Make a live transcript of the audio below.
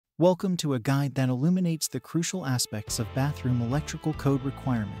Welcome to a guide that illuminates the crucial aspects of bathroom electrical code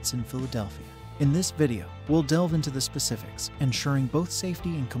requirements in Philadelphia. In this video, we'll delve into the specifics, ensuring both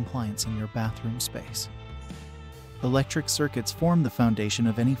safety and compliance in your bathroom space. Electric circuits form the foundation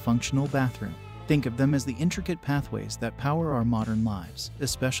of any functional bathroom. Think of them as the intricate pathways that power our modern lives,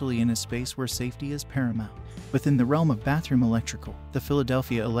 especially in a space where safety is paramount. Within the realm of bathroom electrical, the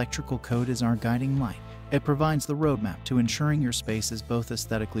Philadelphia Electrical Code is our guiding light. It provides the roadmap to ensuring your space is both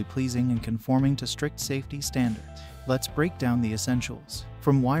aesthetically pleasing and conforming to strict safety standards. Let's break down the essentials.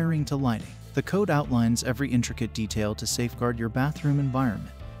 From wiring to lighting, the code outlines every intricate detail to safeguard your bathroom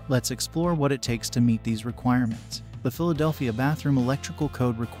environment. Let's explore what it takes to meet these requirements. The Philadelphia Bathroom Electrical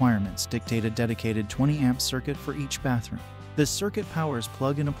Code requirements dictate a dedicated 20-amp circuit for each bathroom. This circuit powers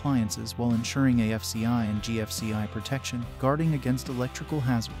plug-in appliances while ensuring AFCI and GFCI protection, guarding against electrical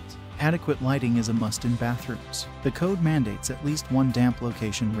hazards. Adequate lighting is a must in bathrooms. The code mandates at least one damp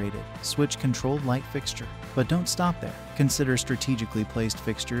location-rated, switch-controlled light fixture. But don't stop there. Consider strategically placed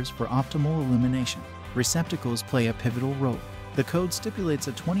fixtures for optimal illumination. Receptacles play a pivotal role. The code stipulates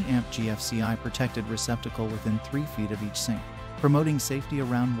a 20-amp GFCI protected receptacle within 3 feet of each sink, promoting safety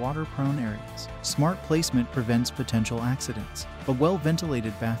around water-prone areas. Smart placement prevents potential accidents. A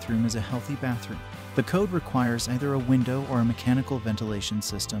well-ventilated bathroom is a healthy bathroom. The code requires either a window or a mechanical ventilation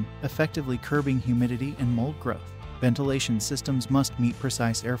system, effectively curbing humidity and mold growth. Ventilation systems must meet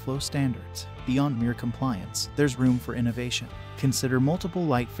precise airflow standards. Beyond mere compliance, there's room for innovation. Consider multiple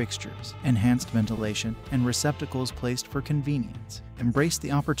light fixtures, enhanced ventilation, and receptacles placed for convenience. Embrace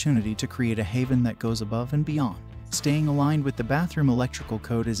the opportunity to create a haven that goes above and beyond. Staying aligned with the bathroom electrical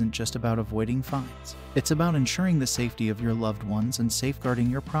code isn't just about avoiding fines. It's about ensuring the safety of your loved ones and safeguarding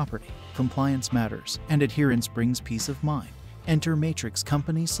your property. Compliance matters, and adherence brings peace of mind. Enter Matrix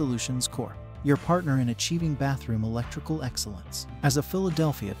Company Solutions Corp., your partner in achieving bathroom electrical excellence. As a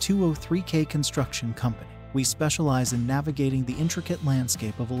Philadelphia 203K construction company, we specialize in navigating the intricate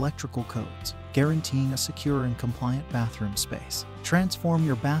landscape of electrical codes, guaranteeing a secure and compliant bathroom space. Transform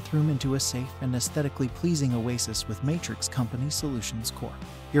your bathroom into a safe and aesthetically pleasing oasis with Matrix Company Solutions Corp.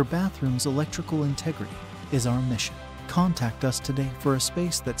 Your bathroom's electrical integrity is our mission. Contact us today for a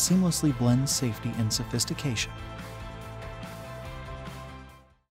space that seamlessly blends safety and sophistication.